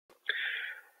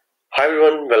Hi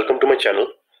everyone, welcome to my channel.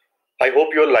 I hope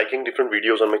you are liking different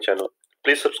videos on my channel.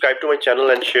 Please subscribe to my channel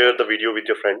and share the video with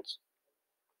your friends.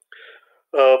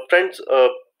 Friends,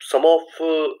 some of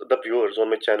the viewers on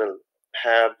my channel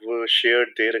have shared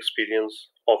their experience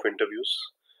of interviews,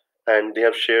 and they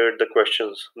have shared the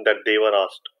questions that they were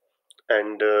asked,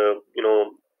 and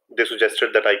they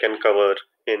suggested that I can cover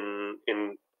in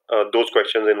those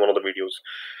questions in one of the videos.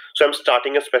 So I'm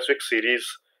starting a specific series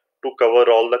to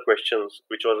cover all the questions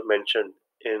which were mentioned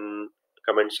in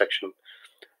comment section.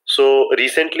 So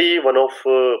recently, one of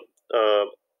uh,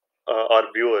 our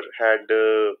viewer had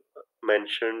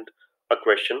mentioned a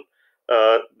question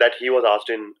that he was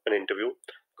asked in an interview.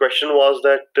 Question was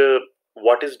that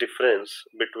what is difference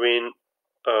between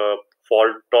uh,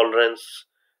 fault tolerance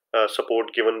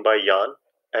support given by Yarn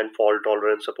and fault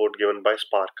tolerance support given by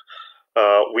Spark?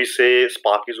 We say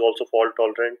Spark is also fault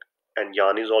tolerant and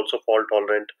Yarn is also fault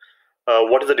tolerant.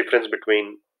 What is the difference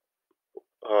between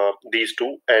these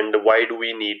two, and why do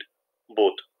we need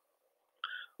both?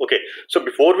 Okay, so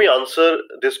before we answer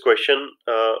this question,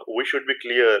 we should be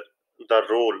clear the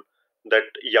role that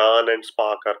Yarn and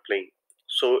Spark are playing.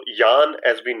 So Yarn,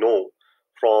 as we know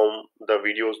from the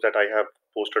videos that I have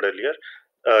posted earlier,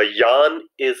 Yarn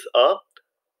is a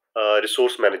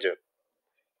resource manager.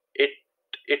 It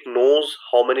it knows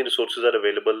how many resources are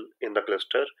available in the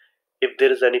cluster. If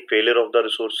there is any failure of the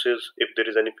resources, if there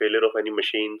is any failure of any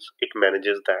machines, it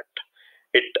manages that.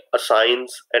 It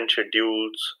assigns and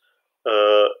schedules,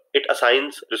 it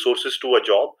assigns resources to a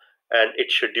job, and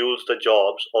it schedules the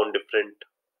jobs on different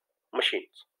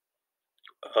machines.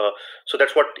 So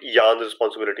that's what Yarn's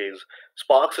responsibility is.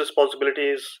 Spark's responsibility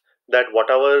is that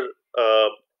whatever uh,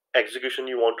 execution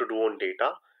you want to do on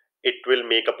data, it will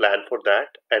make a plan for that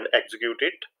and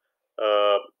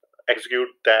uh, execute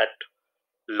that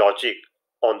logic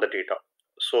on the data.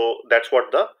 So that's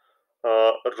what the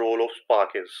role of Spark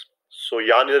is. So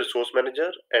Yarn is a resource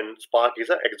manager and Spark is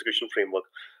an execution framework.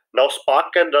 Now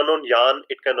Spark can run on Yarn,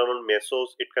 it can run on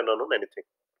Mesos, it can run on anything.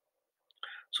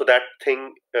 So that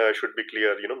thing should be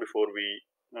clear, before we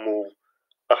move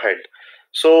ahead.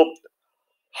 So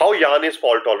how Yarn is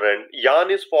fault tolerant?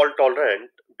 Yarn is fault tolerant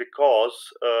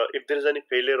because if there is any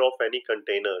failure of any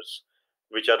containers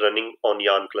which are running on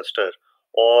Yarn cluster,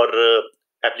 or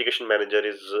application manager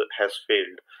has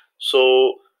failed,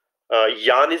 so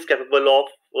Yarn is capable of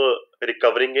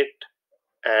recovering it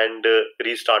and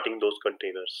restarting those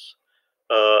containers.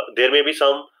 There may be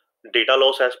some data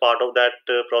loss as part of that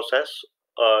process.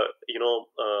 Uh, you know,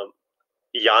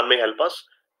 Yarn may help us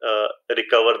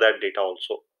recover that data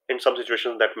also. In some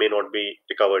situations, that may not be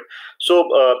recovered. So,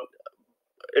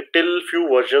 till few,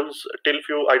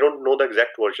 I don't know the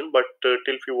exact version, but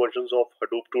till few versions of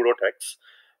Hadoop 2.x,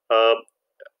 uh,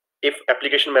 if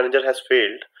application manager has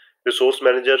failed, resource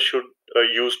manager should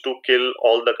use to kill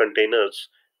all the containers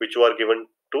which were given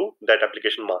to that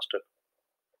application master.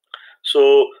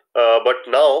 So, but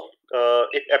now,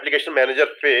 if application manager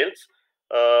fails,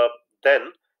 uh,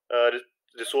 then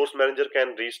resource manager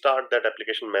can restart that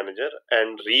application manager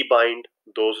and rebind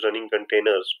those running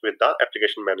containers with the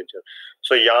application manager.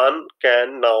 So Yarn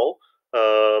can now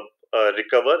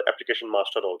recover application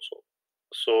master also.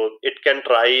 So it can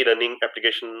try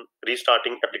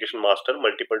restarting application master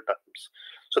multiple times.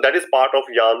 So that is part of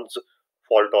Yarn's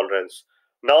fault tolerance.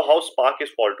 Now, how Spark is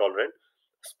fault tolerant?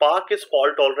 Spark is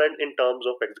fault tolerant in terms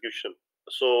of execution.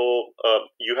 So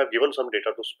you have given some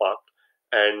data to Spark,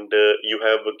 and you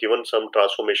have given some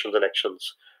transformations and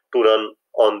actions to run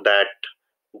on that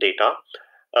data.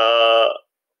 Uh,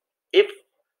 if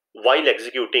while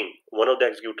executing, one of the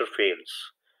executor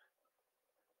fails,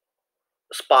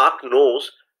 Spark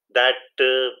knows that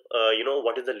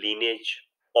what is the lineage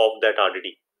of that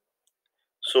RDD.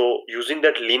 So using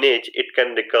that lineage, it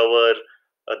can recover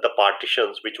the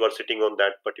partitions which were sitting on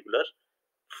that particular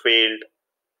failed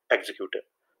executor.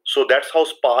 So that's how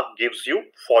Spark gives you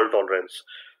fault tolerance.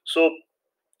 So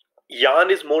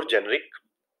Yarn is more generic.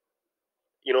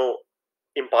 You know,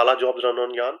 Impala jobs run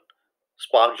on Yarn,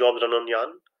 Spark jobs run on Yarn,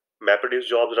 MapReduce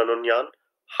jobs run on Yarn,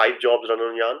 Hive jobs run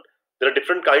on Yarn. There are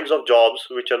different kinds of jobs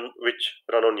which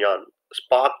run on Yarn.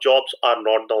 Spark jobs are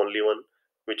not the only one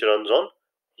which runs on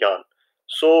Yarn.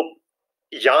 So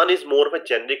Yarn is more of a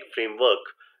generic framework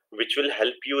which will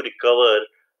help you recover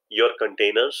your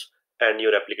containers and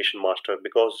your application master,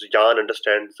 because Yarn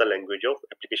understands the language of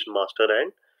application master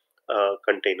and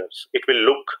containers. It will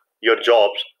look your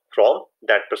jobs from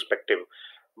that perspective.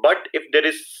 But if there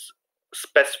is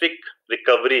specific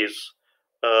recoveries,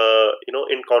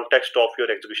 in context of your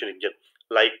execution engine,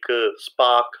 like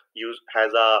Spark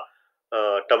has a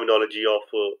terminology of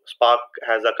Spark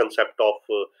has a concept of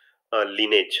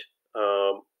lineage.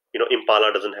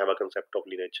 Impala doesn't have a concept of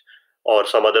lineage, or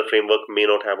some other framework may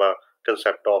not have a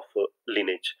concept of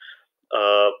lineage.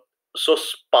 uh, so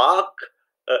Spark,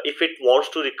 if it wants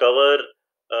to recover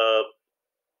uh,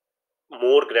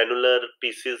 more granular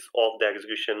pieces of the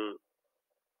execution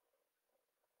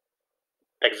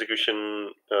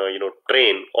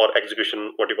train, or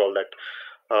execution, what do you call that,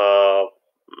 uh,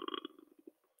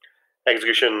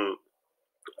 execution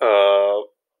uh,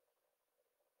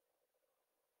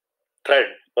 thread,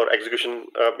 or execution,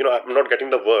 I'm not getting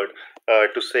the word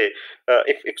to say.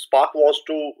 If Spark wants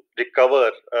to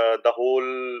recover the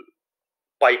whole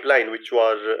pipeline which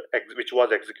was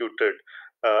executed,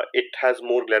 it has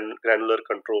more granular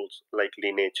controls like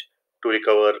lineage to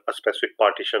recover a specific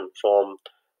partition from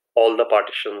all the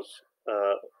partitions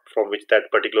uh, from which that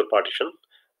particular partition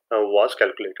was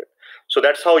calculated. So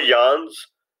that's how Yarn's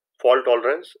fault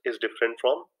tolerance is different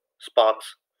from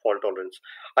Spark's fault tolerance.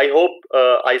 I hope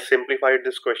I simplified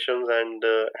these questions and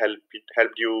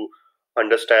helped you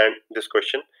understand this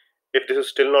question. If this is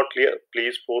still not clear,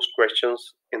 please post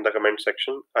questions in the comment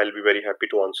section. I'll be very happy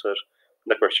to answer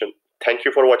the question. Thank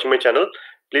you for watching my channel.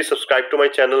 Please subscribe to my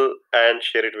channel and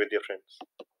share it with your friends.